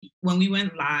when we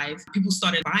went live, people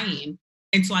started buying.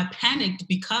 And so I panicked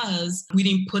because we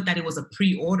didn't put that it was a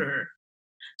pre-order.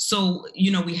 So,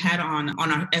 we had on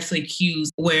our FAQs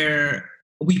where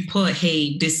we put,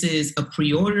 hey, this is a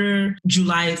pre-order.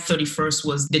 July 31st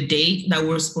was the date that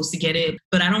we're supposed to get it.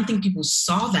 But I don't think people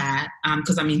saw that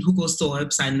because, who goes to a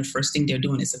website and the first thing they're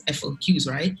doing is FAQs,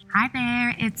 right? Hi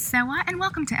there, it's Sewa, and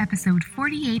welcome to episode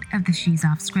 48 of the She's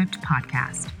Off Script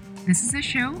podcast. This is a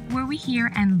show where we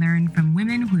hear and learn from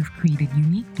women who have created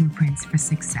unique blueprints for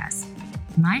success.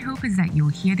 My hope is that you'll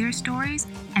hear their stories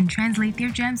and translate their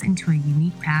gems into a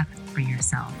unique path for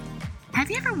yourself.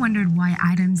 Have you ever wondered why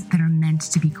items that are meant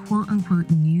to be quote-unquote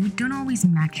nude don't always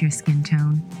match your skin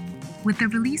tone? With the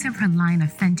release of her line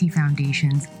of Fenty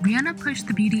foundations, Rihanna pushed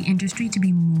the beauty industry to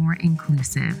be more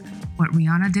inclusive. What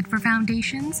Rihanna did for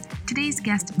foundations, today's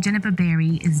guest Jennifer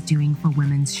Berry is doing for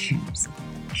women's shoes.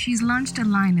 She's launched a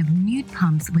line of nude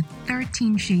pumps with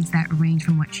 13 shades that range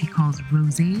from what she calls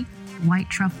rosé, white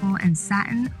truffle, and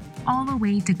satin, all the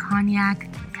way to cognac,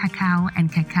 cacao,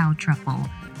 and cacao truffle.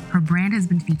 Her brand has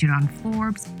been featured on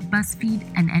Forbes, BuzzFeed,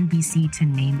 and NBC, to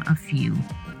name a few.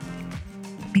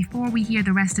 Before we hear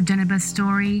the rest of Jennifer's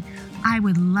story, I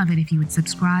would love it if you would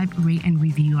subscribe, rate, and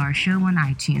review our show on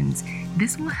iTunes.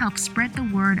 This will help spread the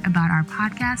word about our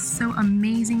podcast so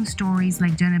amazing stories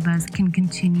like Jennifer's can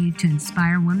continue to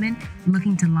inspire women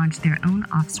looking to launch their own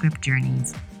off-script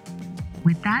journeys.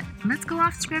 With that, let's go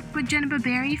off script with Jennifer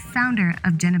Berry, founder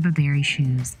of Jennifer Berry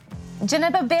Shoes.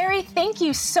 Jennifer Berry, thank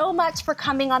you so much for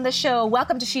coming on the show.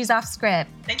 Welcome to She's Off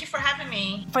Script. Thank you for having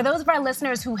me. For those of our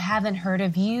listeners who haven't heard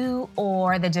of you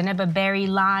or the Jennifer Berry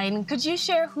line, could you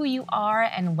share who you are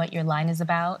and what your line is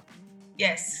about?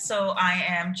 Yes, so I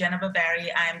am Jennifer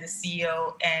Berry. I am the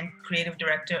CEO and creative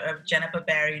director of Jennifer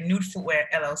Berry Nude Footwear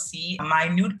LLC. My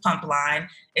nude pump line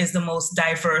is the most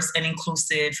diverse and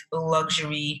inclusive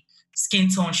luxury skin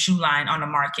tone shoe line on the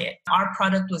market. Our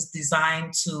product was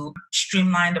designed to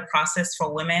streamline the process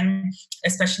for women,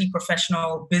 especially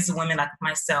professional, busy women like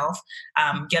myself,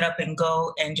 get up and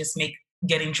go and just make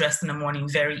getting dressed in the morning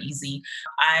very easy.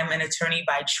 I'm an attorney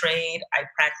by trade. I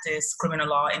practice criminal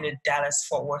law in the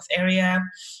Dallas-Fort Worth area.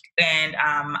 And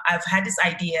I've had this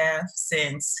idea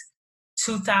since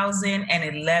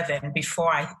 2011,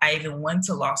 before I even went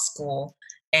to law school.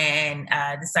 And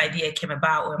this idea came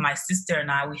about when my sister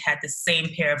and I, we had the same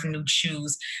pair of nude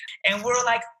shoes. And we're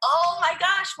like, oh my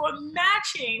gosh, we're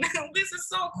matching. This is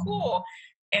so cool.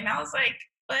 And I was like,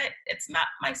 but it's not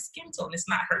my skin tone. It's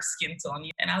not her skin tone.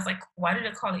 And I was like, why did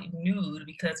I call it nude?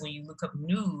 Because when you look up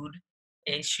nude,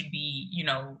 it should be,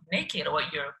 naked, or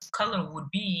what your color would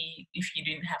be if you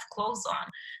didn't have clothes on.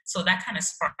 So that kind of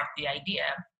sparked the idea.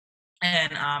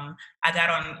 And I got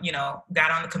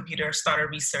on the computer, started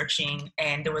researching,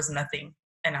 and there was nothing.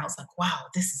 And I was like, wow,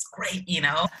 this is great,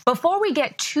 Before we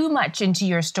get too much into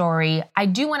your story, I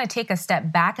do want to take a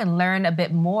step back and learn a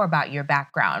bit more about your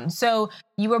background. So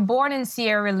you were born in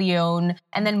Sierra Leone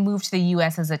and then moved to the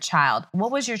U.S. as a child.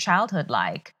 What was your childhood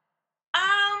like?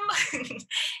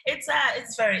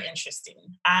 It's very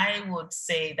interesting. I would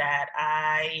say that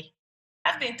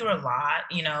I've been through a lot,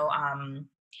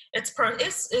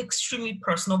 It's extremely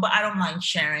personal, but I don't mind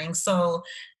sharing. So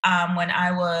when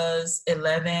I was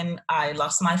 11, I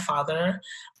lost my father.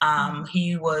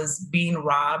 He was being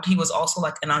robbed. He was also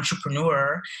like an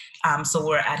entrepreneur. So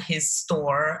we're at his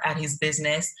store, at his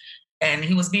business, and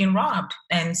he was being robbed.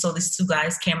 And so these two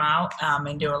guys came out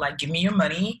and they were like, give me your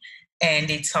money. And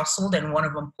they tussled, and one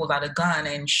of them pulled out a gun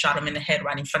and shot him in the head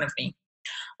right in front of me.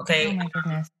 Okay. Oh my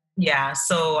goodness. Yeah,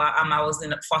 so I was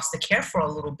in foster care for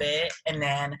a little bit, and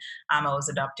then I was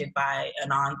adopted by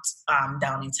an aunt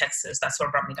down in Texas. That's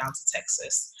what brought me down to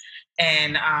Texas.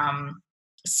 And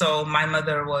so my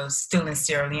mother was still in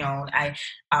Sierra Leone. I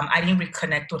didn't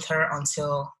reconnect with her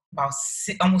until about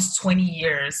almost 20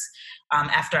 years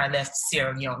after I left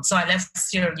Sierra Leone. So I left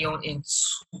Sierra Leone in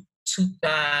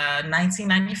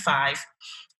 1995.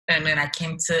 And then I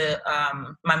came to,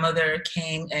 my mother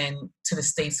came to the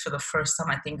States for the first time,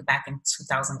 I think back in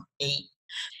 2008.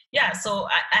 Yeah, so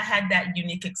I had that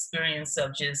unique experience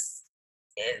of just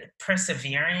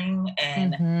persevering.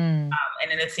 And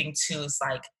another thing too is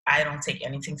like, I don't take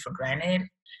anything for granted.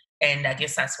 And I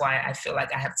guess that's why I feel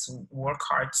like I have to work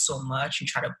hard so much and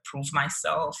try to prove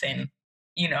myself. And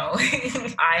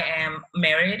I am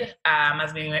married.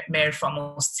 I've been married for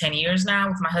almost 10 years now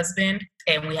with my husband,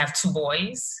 and we have 2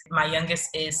 boys. My youngest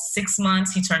is 6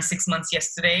 months. He turned 6 months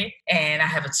yesterday, and I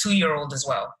have a 2-year-old as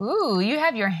well. Ooh, you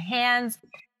have your hands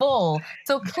full.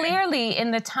 So clearly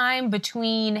in the time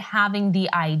between having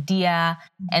the idea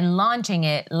and launching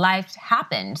it, life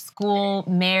happened. School,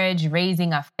 marriage,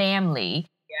 raising a family.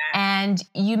 Yeah. And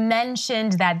you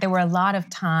mentioned that there were a lot of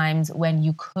times when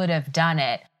you could have done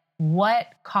it. What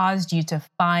caused you to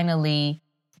finally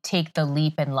take the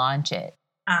leap and launch it?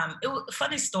 It was a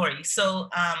funny story. So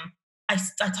I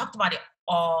talked about it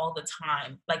all the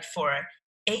time, like for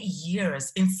 8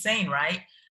 years. Insane, right?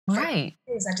 For Right.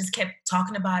 8 years, I just kept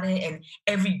talking about it, and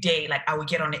every day, like I would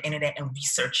get on the internet and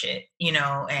research it, and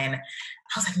I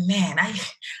was like, man, I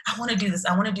want to do this.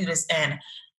 I want to do this, and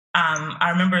I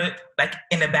remember like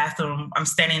in the bathroom, I'm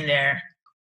standing there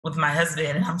with my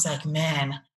husband, and I'm like,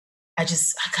 man,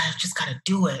 just gotta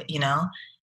do it.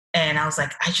 And I was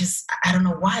like, I don't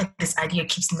know why this idea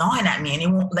keeps gnawing at me and it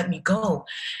won't let me go.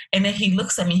 And then he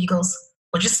looks at me, he goes,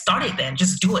 well, just start it then,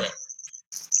 just do it.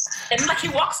 And like he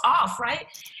walks off, right?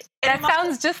 And That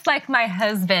sounds just like my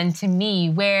husband to me,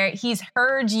 where he's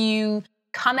heard you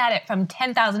come at it from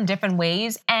 10,000 different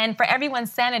ways. And for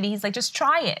everyone's sanity, he's like, just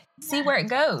try it, see where it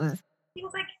goes. he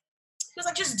was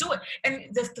like, just do it.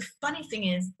 And the funny thing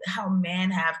is how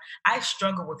men have, I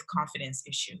struggle with confidence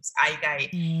issues.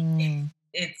 Mm.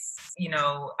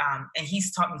 And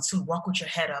he's taught me to walk with your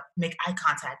head up, make eye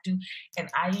contact, do, and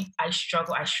I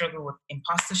struggle with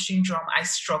imposter syndrome. I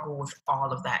struggle with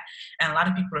all of that. And a lot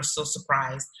of people are so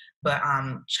surprised, but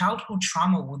childhood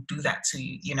trauma will do that to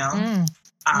you. Mm.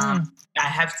 I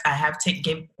have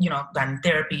done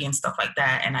therapy and stuff like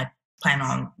that, and I plan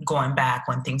on going back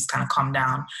when things kind of calm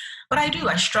down. But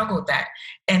I struggle with that.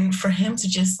 And for him to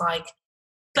just like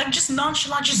just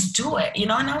nonchalant, just do it,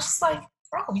 and I was just like,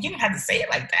 bro, you didn't have to say it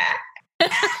like that.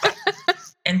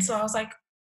 And so I was like,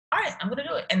 all right, I'm gonna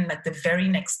do it. And like the very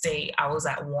next day, I was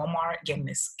at Walmart getting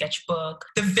this sketchbook.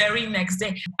 The very next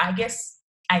day, I guess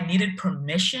I needed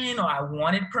permission, or I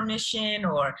wanted permission,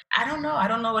 or I don't know. I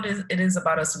don't know what it is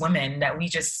about us women that we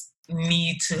just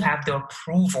need to have the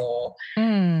approval,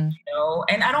 And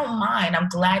I don't mind. I'm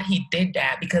glad he did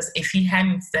that, because if he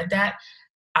hadn't said that,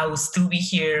 I would still be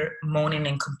here moaning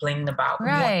and complaining about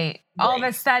Right. All of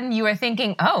a sudden you were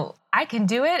thinking, oh, I can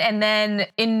do it. And then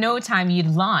in no time you'd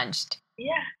launched.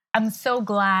 Yeah. I'm so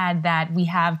glad that we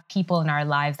have people in our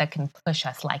lives that can push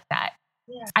us like that.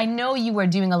 Yeah. I know you were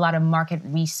doing a lot of market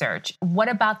research. What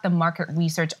about the market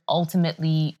research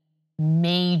ultimately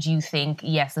made you think,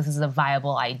 yes, this is a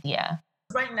viable idea?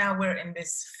 Right now, we're in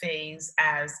this phase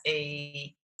as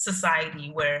a society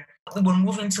where we're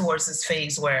moving towards this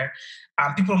phase where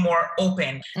people are more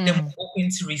open. They're more open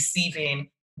to receiving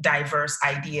diverse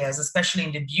ideas, especially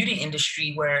in the beauty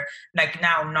industry, where like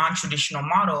now non-traditional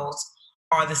models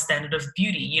are the standard of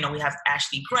beauty. We have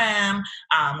Ashley Graham,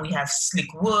 we have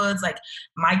Slick Woods, like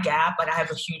my gap, like I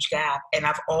have a huge gap, and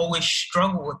I've always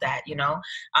struggled with that.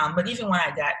 But even when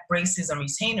I got braces and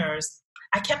retainers,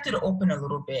 I kept it open a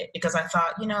little bit because I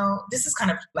thought, this is kind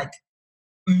of like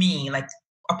me, like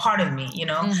a part of me.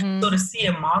 So to see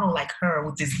a model like her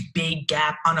with this big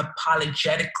gap,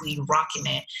 unapologetically rocking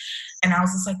it, and I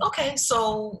was just like, okay,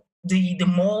 so the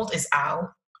mold is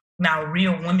out. Now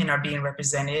real women are being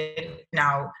represented.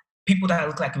 Now people that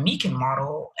look like me can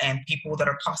model, and people that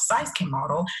are plus size can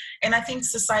model. And I think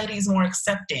society is more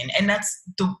accepting. And that's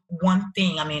the one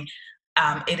thing. I mean,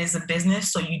 it is a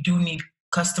business, so you do need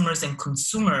customers and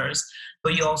consumers,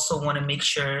 but you also want to make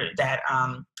sure that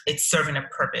it's serving a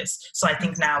purpose. So I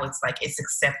think now it's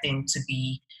accepting to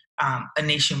be a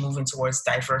nation moving towards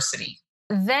diversity.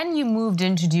 Then you moved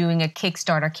into doing a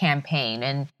Kickstarter campaign,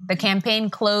 and the campaign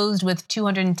closed with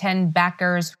 210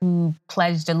 backers who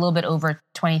pledged a little bit over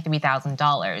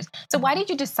 $23,000. So why did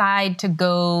you decide to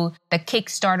go the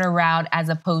Kickstarter route as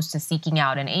opposed to seeking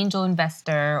out an angel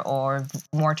investor or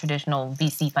more traditional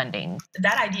VC funding?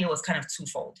 That idea was kind of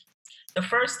twofold. The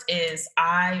first is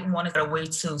I wanted a way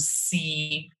to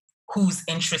see who's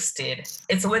interested.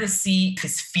 It's a way to see if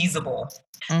it's feasible.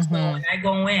 So when I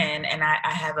go in and I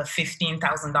have a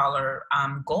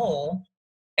 $15,000 goal,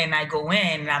 and I go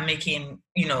in and I'm making,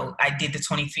 I did the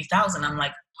 23,000. I'm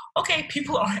like, okay,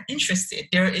 people are interested.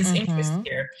 There is interest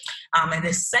here. And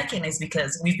the second is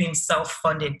because we've been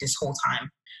self-funded this whole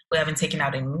time. We haven't taken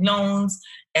out any loans,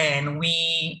 and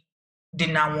we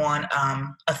did not want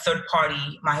a third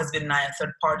party, my husband and I, a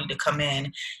third party to come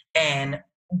in, and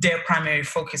their primary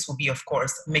focus will be, of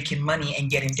course, making money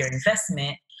and getting their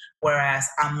investment. Whereas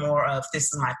I'm more of, this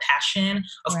is my passion.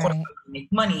 Of course, I can make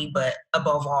money, but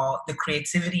above all, the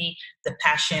creativity, the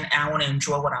passion, and I want to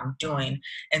enjoy what I'm doing.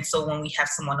 And so when we have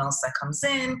someone else that comes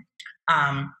in,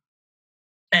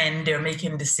 and they're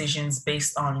making decisions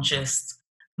based on just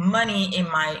money, it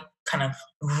might kind of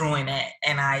ruin it.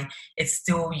 And it's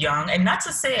still young. And not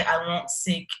to say I won't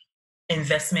seek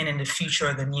investment in the future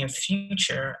or the near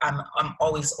future. I'm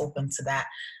always open to that.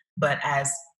 But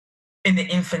as in the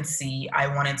infancy, I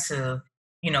wanted to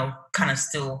kind of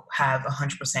still have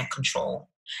 100% control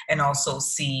and also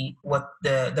see what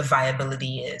the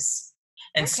viability is.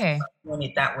 And so Okay. doing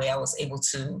it that way, I was able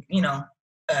to,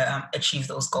 achieve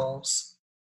those goals.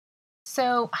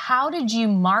 So, how did you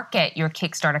market your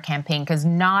Kickstarter campaign? Because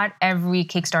not every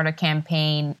Kickstarter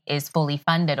campaign is fully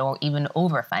funded or even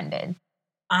overfunded.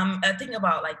 I think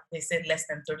about, like they said, less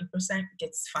than 30%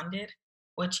 gets funded,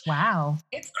 which Wow.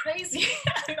 it's crazy.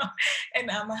 I know. And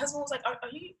my husband was like, "Are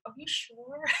you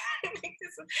sure?"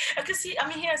 Because he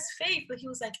has faith, but he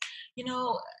was like, you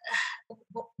know,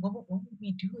 what would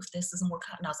we do if this doesn't work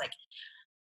out? And I was like,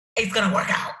 it's gonna work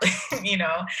out,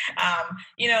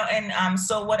 and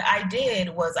so what I did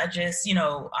was I just,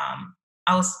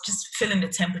 I was just feeling the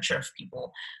temperature of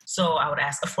people. So I would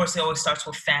ask, of course, it always starts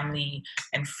with family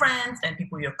and friends and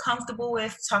people you're comfortable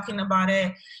with talking about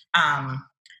it.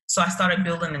 So I started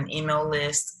building an email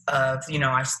list of,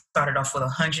 I started off with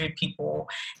 100 people,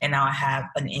 and now I have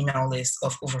an email list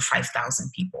of over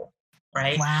 5,000 people,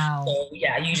 right? Wow. So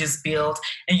yeah, you just build,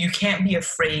 and you can't be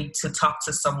afraid to talk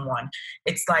to someone.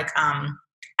 It's like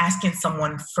asking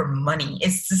someone for money.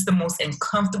 It's just the most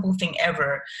uncomfortable thing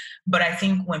ever. But I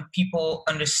think when people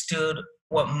understood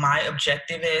what my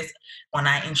objective is, when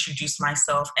I introduced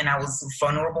myself and I was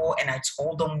vulnerable and I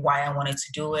told them why I wanted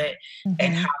to do it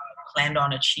and how Hmm. I planned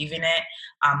on achieving it,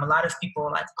 a lot of people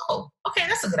were like, oh, okay,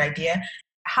 that's a good idea.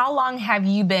 How long have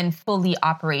you been fully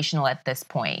operational at this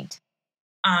point?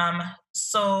 Um,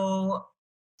 so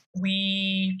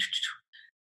we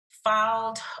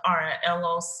filed our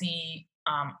LLC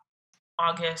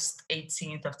August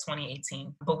 18th of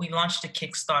 2018, but we launched the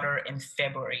Kickstarter in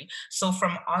February. So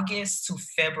from August to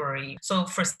February, so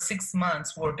for 6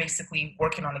 months, we're basically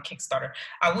working on the Kickstarter.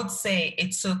 I would say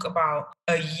it took about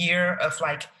a year of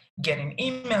like getting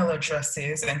email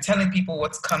addresses and telling people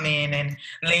what's coming and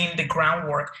laying the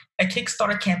groundwork. A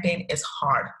Kickstarter campaign is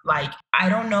hard. Like, I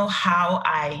don't know how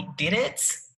I did it.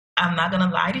 I'm not going to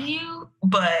lie to you,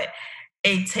 but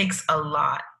it takes a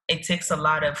lot. It takes a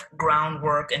lot of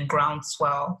groundwork and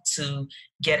groundswell to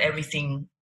get everything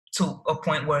to a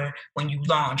point where when you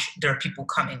launch, there are people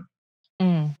coming.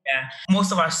 Mm. Yeah.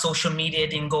 Most of our social media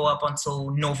didn't go up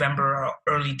until November or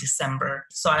early December.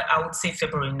 So I would say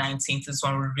February 19th is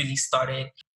when we really started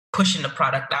pushing the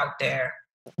product out there.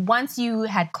 Once you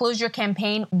had closed your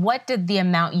campaign, what did the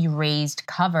amount you raised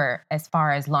cover as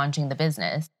far as launching the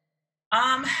business?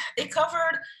 Um, it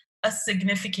covered a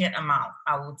significant amount,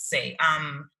 I would say.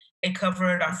 It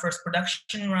covered our first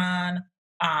production run.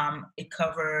 It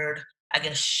covered, I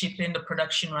guess, shipping the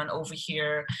production run over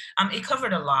here. It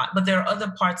covered a lot, but there are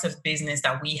other parts of business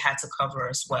that we had to cover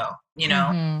as well, you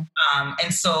know? Hmm.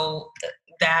 And so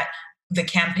that the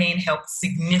campaign helped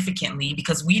significantly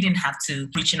because we didn't have to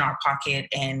reach in our pocket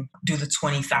and do the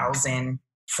 20,000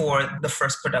 for the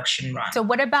first production run. So,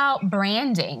 what about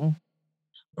branding?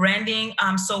 Branding.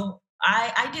 So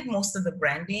I did most of the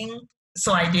branding.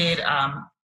 So I did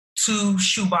two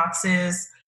shoe boxes.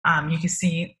 You can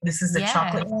see this is the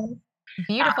chocolate Yes, one. Uh,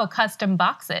 beautiful custom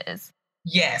boxes.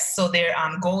 yes, so they're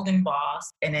golden boss,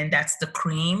 and then that's the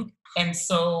cream. And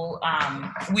so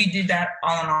we did that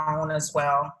all on our own as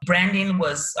well. Branding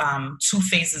was 2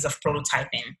 phases of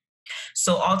prototyping.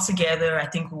 So altogether, I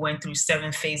think we went through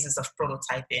 7 phases of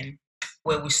prototyping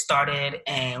where we started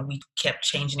and we kept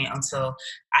changing it until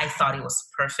I thought it was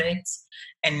perfect.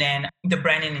 And then the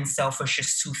branding itself was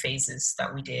just 2 phases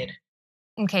that we did.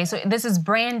 Okay, so this is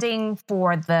branding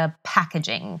for the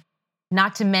packaging,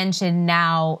 not to mention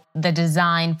now the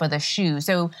design for the shoe.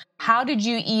 So, how did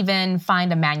you even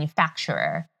find a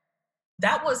manufacturer?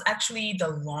 That was actually the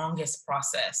longest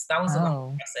process. That was the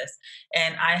longest Oh. process.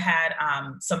 And I had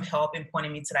some help in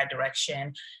pointing me to that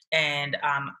direction. And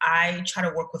I try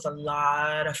to work with a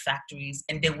lot of factories,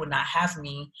 and they would not have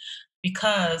me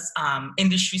because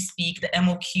industry speak, the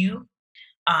MOQ,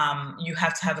 you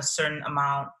have to have a certain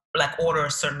amount, like order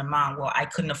a certain amount. Well, I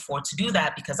couldn't afford to do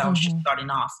that because I was just Hmm. starting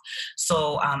off.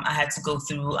 So I had to go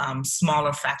through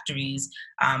smaller factories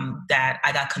that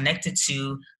I got connected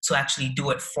to actually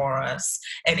do it for us.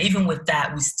 And even with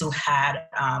that, we still had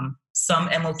some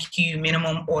MOQ,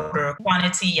 minimum order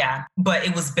quantity, yeah. But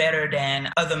it was better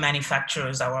than other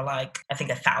manufacturers that were like, I think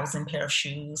 1,000 pair of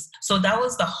shoes. So that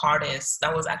was the hardest.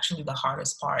 That was actually the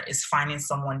hardest part is finding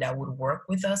someone that would work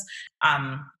with us.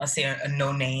 Let's say a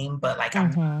no name, but like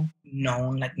I'm Hmm.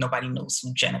 known, like nobody knows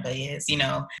who Jennifer is, you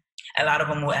know. A lot of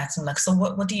them will ask me like, so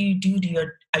what do you do?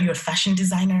 Are you a fashion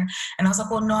designer? And I was like,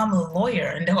 well, no, I'm a lawyer.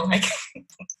 And they were like,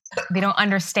 They don't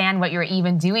understand what you're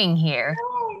even doing here.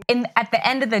 And at the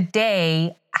end of the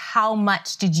day, how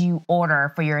much did you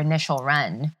order for your initial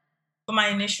run? For my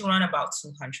initial run, about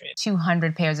 200.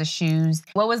 200 pairs of shoes.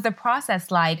 What was the process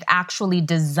like actually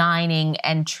designing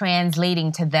and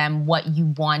translating to them what you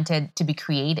wanted to be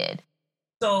created?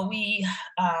 So we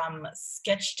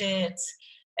sketched it,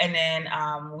 and then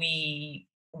we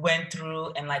went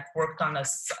through and like worked on the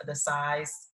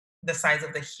size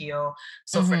of the heel.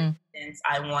 So for Mm-hmm. instance,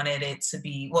 I wanted it to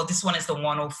be, well, this one is the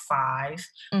 105.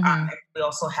 Mm-hmm. And we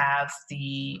also have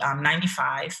the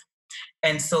 95.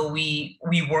 And so we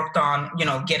worked on,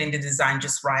 getting the design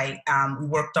just right. We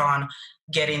worked on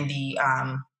getting the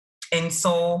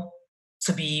insole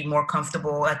to be more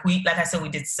comfortable. Like I said, we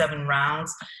did 7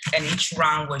 rounds, and each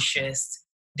round was just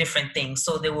different things.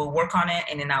 So they will work on it,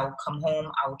 and then I will come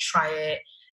home, I will try it,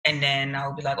 and then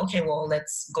I'll be like, okay, well,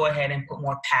 let's go ahead and put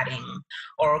more padding,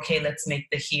 or okay, let's make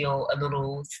the heel a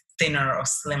little thinner or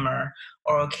slimmer,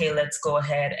 or okay, let's go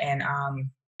ahead and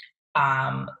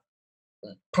um,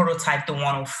 prototype the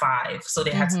 105. So they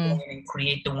had to go Mm-hmm. in and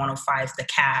create the 105, the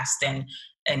cast,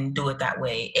 and do it that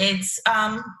way.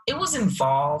 It was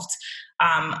involved.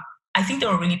 Um, I think they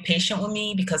were really patient with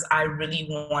me because I really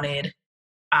wanted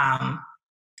um,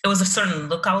 it was a certain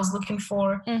look I was looking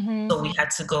for. Mm-hmm. So we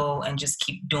had to go and just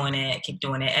keep doing it, keep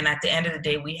doing it. And at the end of the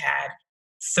day, we had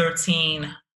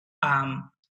 13 um,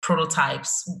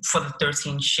 prototypes for the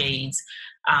 13 shades.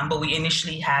 But we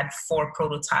initially had 4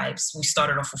 prototypes. We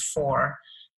started off with 4,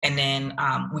 and then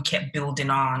we kept building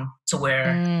on to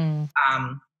where Mm.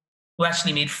 we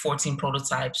actually made 14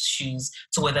 prototypes shoes,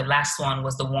 to where the last one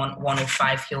was the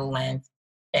 105 heel length.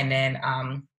 And then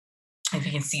if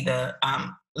you can see the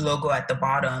logo at the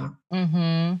bottom,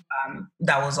 Mm-hmm.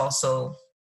 that was also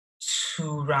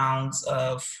 2 rounds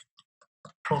of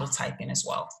prototyping as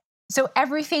well. So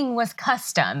everything was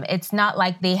custom. It's not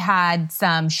like they had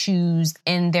some shoes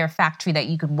in their factory that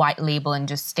you could white label and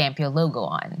just stamp your logo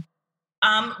on.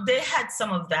 They had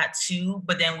some of that too,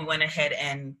 but then we went ahead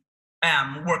and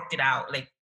worked it out, like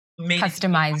made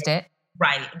Customized it.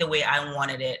 right the way I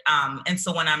wanted it. And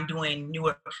so when I'm doing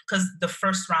newer, because the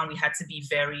first round we had to be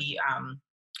very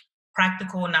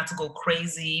practical, not to go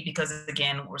crazy, because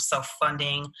again, we're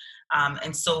self-funding.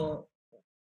 And so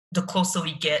the closer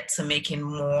we get to making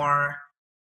more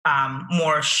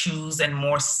shoes and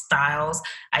more styles,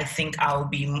 I think I'll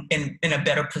be in a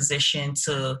better position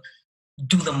to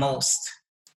do the most.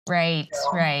 Right,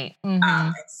 right.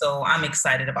 So I'm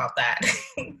excited about that.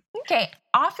 Okay.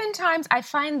 Oftentimes, I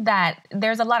find that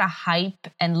there's a lot of hype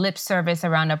and lip service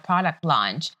around a product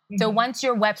launch. So Mhm. once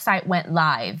your website went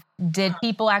live, did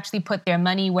people actually put their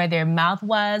money where their mouth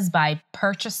was by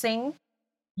purchasing?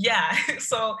 Yeah.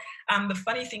 So the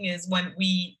funny thing is when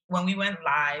we went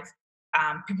live,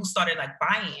 people started like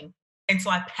buying, and so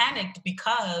I panicked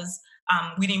because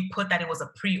we didn't put that it was a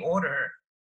pre-order.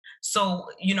 So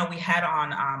we had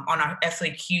on our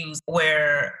FAQs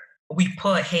where we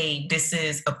put, hey, this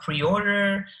is a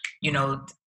pre-order. You know,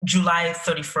 July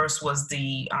 31st was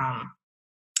the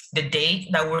date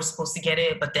that we were supposed to get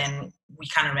it, but then we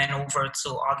kind of ran over to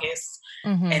August.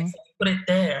 And Mm-hmm. so we put it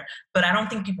there. But I don't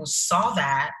think people saw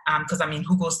that because,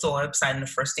 who goes to a website and the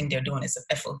first thing they're doing is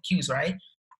FAQs, right?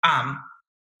 Um,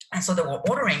 and so they were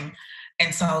ordering.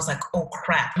 And so I was like, oh,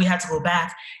 crap. We had to go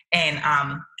back and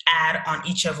add on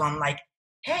each of them, like,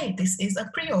 hey, this is a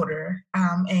pre-order.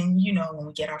 And, when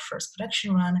we get our first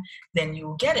production run, then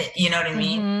you'll get it. You know what I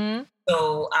mean? Mm-hmm.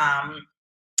 So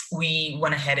we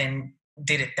went ahead and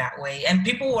did it that way. And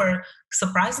people were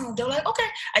surprisingly, they're like, okay.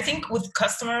 I think with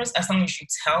customers, as long as you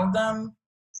tell them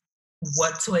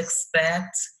what to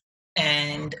expect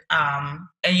and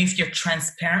if you're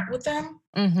transparent with them,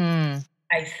 Mm-hmm.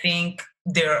 I think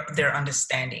they're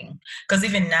understanding. Because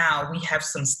even now we have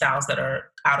some styles that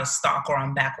are out of stock or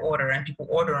on back order, and people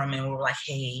order them and we're like,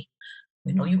 hey,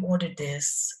 we know you ordered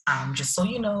this. Just so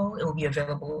you know, it will be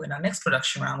available in our next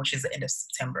production round, which is the end of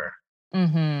September.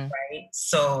 Mm-hmm. Right?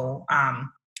 So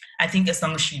I think as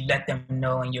long as you let them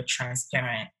know and you're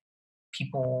transparent,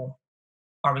 people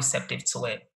are receptive to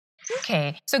it.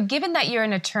 Okay. So given that you're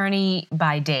an attorney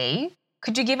by day,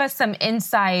 could you give us some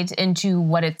insight into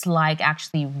what it's like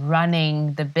actually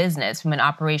running the business from an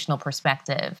operational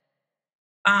perspective?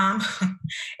 Um,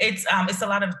 it's a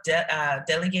lot of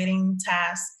delegating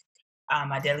tasks.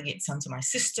 I delegate some to my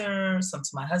sister, some to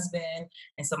my husband,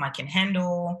 and some I can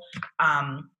handle.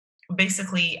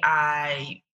 Basically,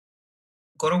 I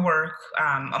go to work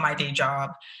on my day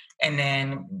job, and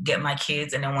then get my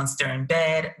kids, and then once they're in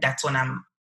bed, that's when I'm,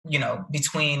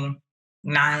 between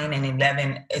 9 and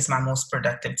 11 is my most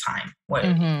productive time, where I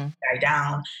Mm-hmm. lie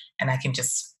down and I can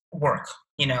just work,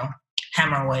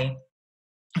 hammer away.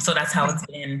 So that's how it's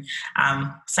been.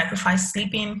 Sacrifice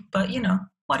sleeping, but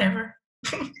whatever.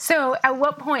 So at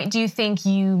what point do you think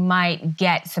you might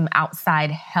get some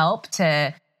outside help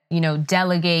to,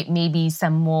 delegate maybe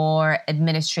some more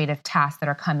administrative tasks that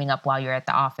are coming up while you're at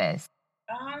the office?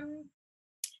 Um,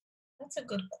 that's a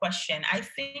good question. I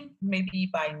think maybe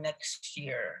by next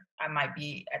year I might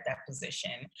be at that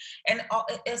position, and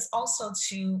it's also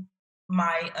to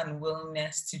my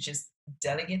unwillingness to just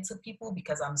delegate to people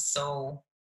because I'm so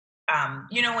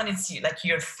when it's like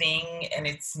your thing and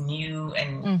it's new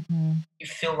and Hmm. you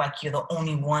feel like you're the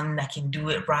only one that can do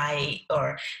it right,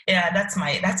 or yeah, that's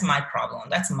my problem,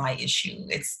 that's my issue.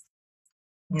 It's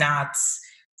not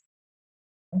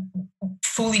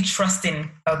fully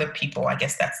trusting other people, I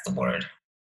guess that's the word.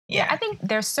 Yeah, I Yeah. think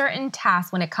there's certain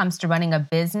tasks when it comes to running a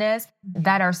business Mhm.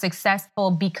 that are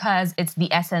successful because it's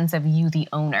the essence of you, the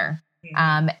owner,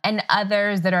 Mhm. and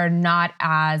others that are not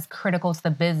as critical to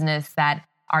the business that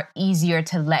are easier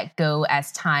to let go as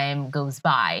time goes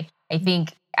by. I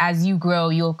think as you grow,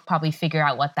 you'll probably figure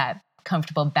out what that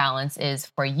comfortable balance is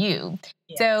for you.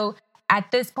 Yes. So at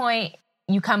this point,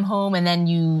 you come home and then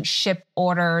you ship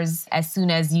orders as soon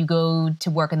as you go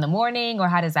to work in the morning, or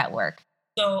how does that work?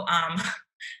 So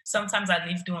sometimes I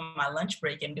leave during my lunch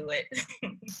break and do it.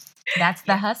 That's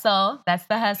the Yeah. hustle. That's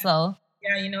the hustle.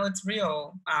 Yeah, it's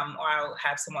real. Or I'll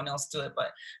have someone else do it,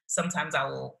 but sometimes I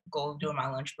will go during my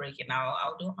lunch break and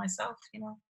I'll do it myself. Ain't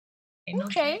no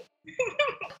shame. Okay.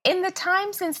 In the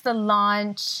time since the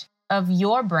launch of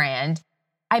your brand,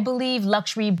 I believe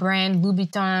luxury brand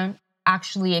Louboutin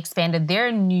actually expanded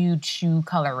their nude shoe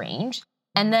color range.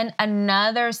 And Mhm. then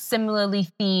another similarly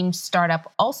themed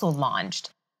startup also launched.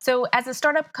 So, as a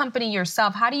startup company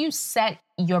yourself, how do you set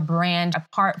your brand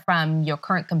apart from your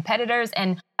current competitors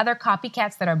and other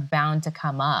copycats that are bound to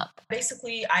come up?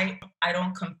 Basically, I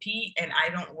don't compete and I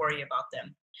don't worry about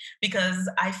them because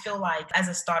I feel like as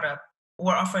a startup,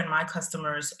 we're offering my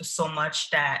customers so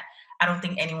much that I don't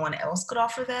think anyone else could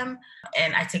offer them.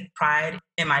 And I take pride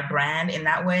in my brand in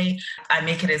that way. I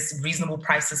make it as reasonable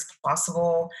price as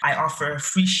possible. I offer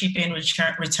free shipping,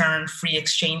 return, free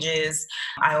exchanges.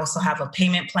 I also have a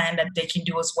payment plan that they can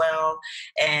do as well,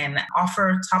 and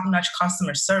offer top-notch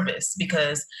customer service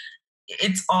because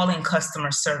it's all in customer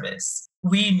service.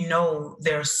 We know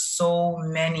there's so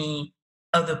many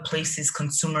other places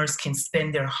consumers can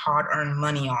spend their hard earned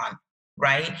money on,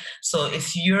 right? So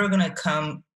if you're going to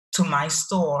come to my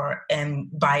store and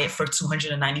buy it for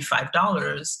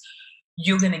 $295,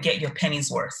 you're going to get your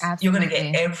penny's worth. You're going to get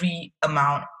Absolutely. every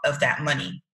amount of that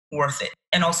money worth it.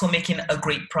 And also making a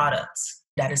great product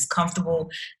that is comfortable,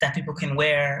 that people can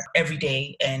wear every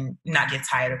day and not get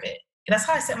tired of it. That's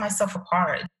how I set myself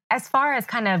apart. As far as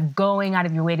kind of going out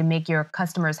of your way to make your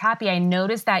customers happy, I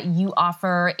noticed that you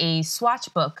offer a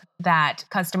swatch book that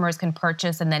customers can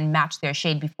purchase and then match their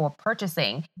shade before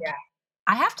purchasing. Yeah.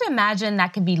 I have to imagine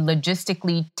that could be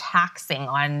logistically taxing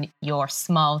on your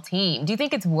small team. Do you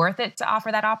think it's worth it to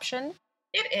offer that option?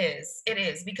 It is. It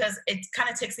is because it kind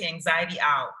of takes the anxiety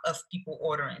out of people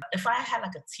ordering. If I had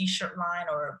like a t-shirt line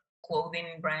or a clothing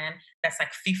brand that's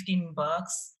like 15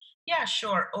 bucks, yeah,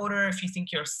 sure. Order if you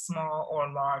think you're small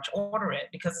or large, order it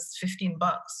because it's 15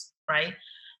 bucks, right?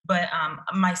 But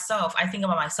myself, I think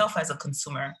about myself as a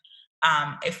consumer.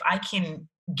 If I can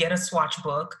get a swatch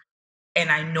book and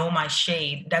I know my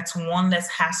shade, that's one less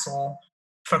hassle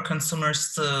for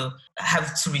consumers to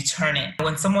have to return it.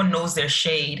 When someone knows their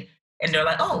shade and they're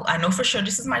like, oh, I know for sure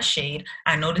this is my shade,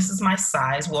 I know this is my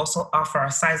size. We also offer our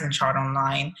sizing chart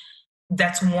online.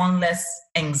 That's one less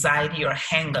anxiety or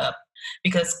hang up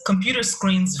because computer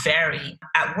screens vary.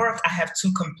 At work, I have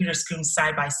two computer screens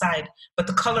side by side, but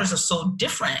the colors are so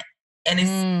different. And it's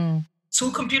Mm,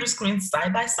 two computer screens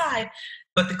side by side,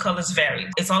 but the colors vary.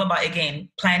 It's all about, again,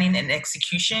 planning and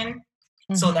execution.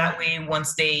 So mhm. that way,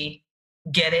 once they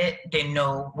get it, they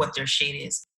know what their shade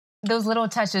is. Those little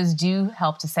touches do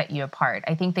help to set you apart.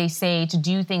 I think they say to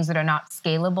do things that are not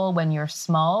scalable when you're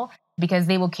small because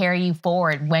they will carry you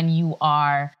forward when you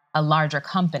are a larger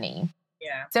company.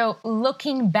 Yeah. So,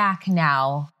 looking back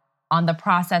now on the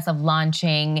process of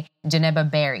launching Geneva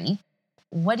Berry,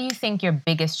 what do you think your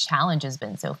biggest challenge has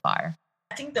been so far?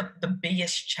 I think the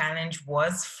biggest challenge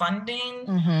was funding,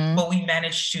 Hmm. but we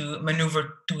managed to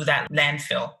maneuver through that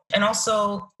landfill. And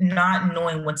also not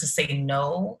knowing when to say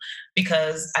no,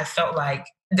 because I felt like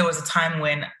there was a time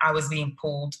when I was being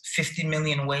pulled 50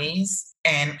 million ways.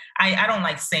 And I don't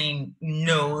like saying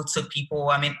no to people.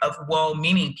 I mean, of well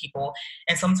meaning people.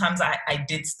 And sometimes I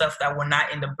did stuff that were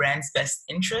not in the brand's best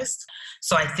interest.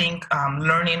 So I think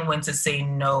learning when to say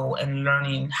no and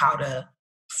learning how to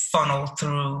funnel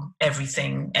through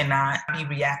everything and not be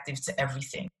reactive to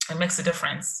everything. It makes a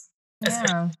difference, especially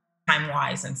Yeah.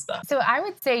 time-wise and stuff. So I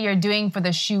would say you're doing for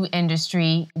the shoe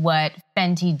industry what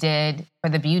Fenty did for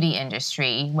the beauty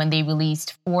industry when they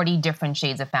released 40 different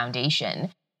shades of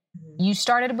foundation. You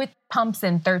started with pumps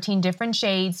in 13 different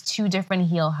shades, 2 different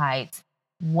heel heights.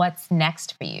 What's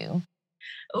next for you?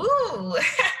 Ooh,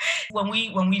 when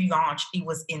we launched, it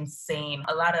was insane.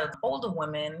 A lot of older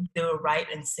women, they will write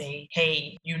and say,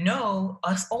 hey,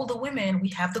 us older women, we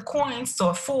have the coins to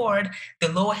afford the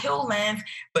lower heel length,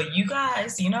 but you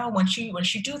guys, once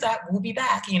you do that, we'll be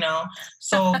back,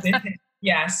 So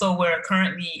yeah, so we're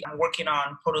currently working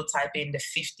on prototyping the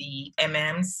 50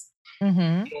 mm's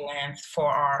length for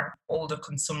our older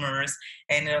consumers,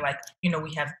 and they're like,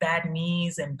 we have bad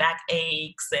knees and back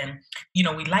aches, and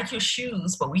we like your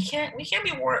shoes, but we can't be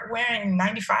wearing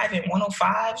 95 and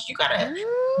 105s. You gotta.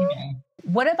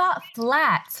 What about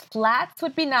flats? Flats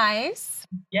would be nice.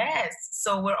 Yes.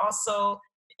 So we're also,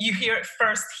 you hear it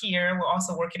first here, we're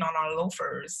also working on our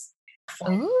loafers.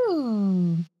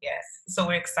 Ooh. Yes. So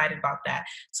we're excited about that.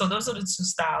 So those are the 2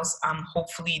 styles,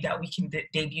 hopefully that we can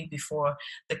debut before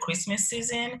the Christmas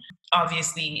season.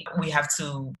 Obviously, we have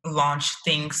to launch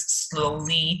things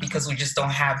slowly because we just don't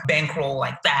have bankroll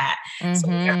like that. So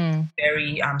we have to be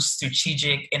very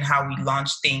strategic in how we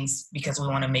launch things, because we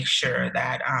want to make sure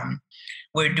that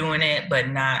we're doing it, but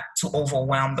not to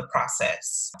overwhelm the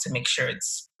process, to make sure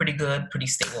it's pretty good, pretty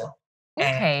stable.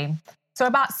 Okay. So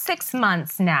about 6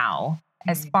 months now,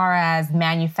 as far as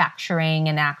manufacturing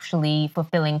and actually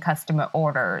fulfilling customer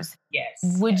orders. Yes.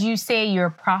 Would you say you're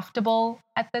profitable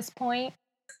at this point?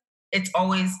 It's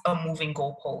always a moving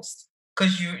goalpost,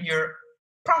 because you're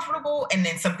profitable and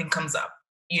then something comes up,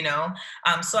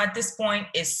 So at this point,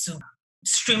 is to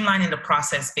streamline the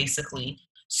process, basically.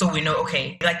 So we know,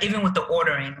 okay, like even with the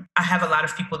ordering, I have a lot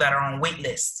of people that are on wait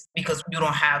lists because we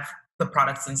don't have the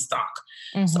products in stock.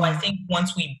 So I think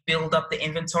once we build up the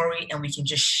inventory and we can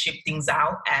just ship things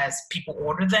out as people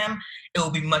order them, it will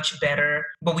be much better.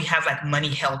 But we have like money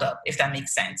held up, if that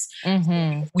makes sense.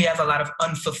 We have a lot of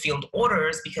unfulfilled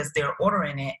orders because they're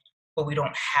ordering it, but we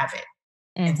don't have it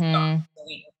in stock.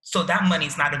 So that money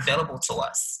is not available to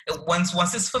us.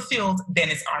 Once it's fulfilled, then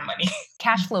it's our money.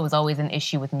 Cash flow is always an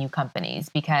issue with new companies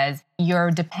because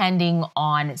you're depending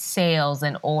on sales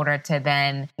in order to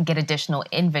then get additional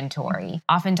inventory.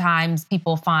 Oftentimes,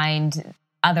 people find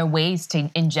other ways to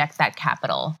inject that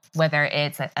capital, whether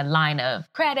it's a line of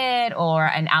credit or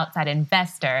an outside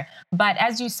investor. But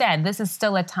as you said, this is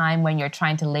still a time when you're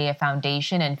trying to lay a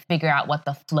foundation and figure out what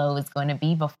the flow is going to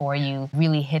be before you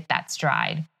really hit that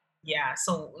stride. Yeah,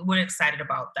 so we're excited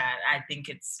about that. I think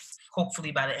it's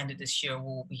hopefully by the end of this year,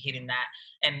 we'll be hitting that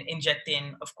and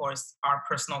injecting, of course, our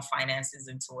personal finances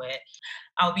into it.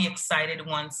 I'll be excited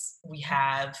once we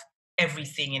have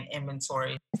everything in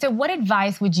inventory. So what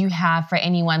advice would you have for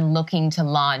anyone looking to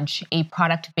launch a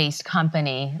product-based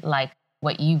company like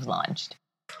what you've launched?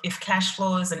 If cash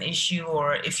flow is an issue,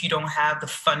 or if you don't have the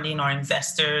funding or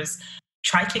investors,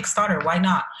 try Kickstarter. Why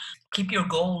not? Keep your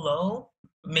goal low.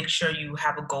 Make sure you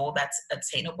have a goal that's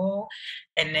attainable,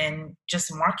 and then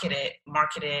just market it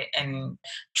and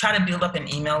try to build up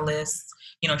an email list.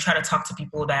 Try to talk to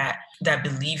people that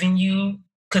believe in you,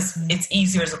 because it's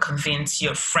easier to convince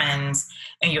your friends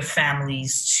and your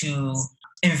families to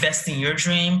invest in your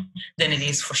dream than it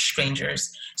is for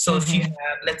strangers. So if you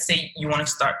have, let's say you want to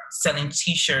start selling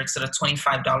t-shirts that are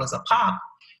 $25 a pop,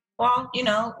 well,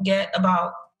 get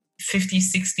about 50,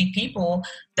 60 people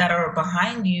that are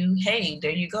behind you. Hey,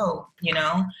 there you go,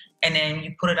 and then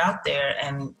you put it out there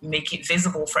and make it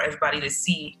visible for everybody to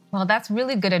see. Well, that's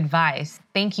really good advice.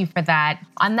 Thank you for that.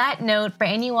 On that note, for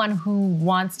anyone who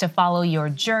wants to follow your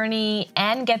journey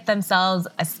and get themselves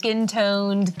a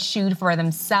skin-toned shoe for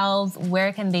themselves,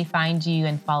 where can they find you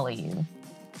and follow you?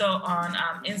 So on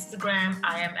Instagram,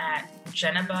 I am at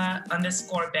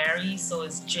Geneba_Barry. So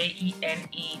it's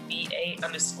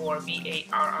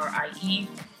JENEBA_BARRIE.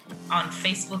 On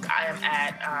Facebook, I am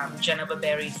at Geneba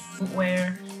Barry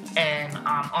Footwear. And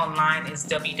online is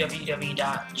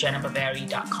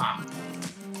www.genebabarry.com.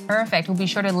 Perfect. We'll be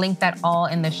sure to link that all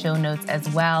in the show notes as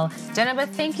well. Geneba,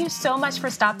 thank you so much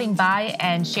for stopping by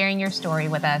and sharing your story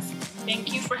with us.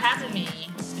 Thank you for having me.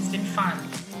 It's been fun.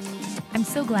 I'm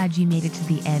so glad you made it to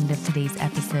the end of today's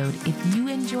episode. If you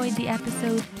enjoyed the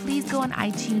episode, please go on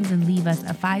iTunes and leave us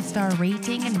a 5-star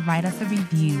rating and write us a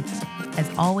review.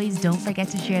 As always, don't forget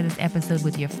to share this episode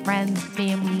with your friends,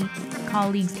 family,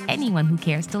 colleagues, anyone who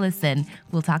cares to listen.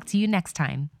 We'll talk to you next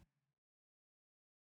time.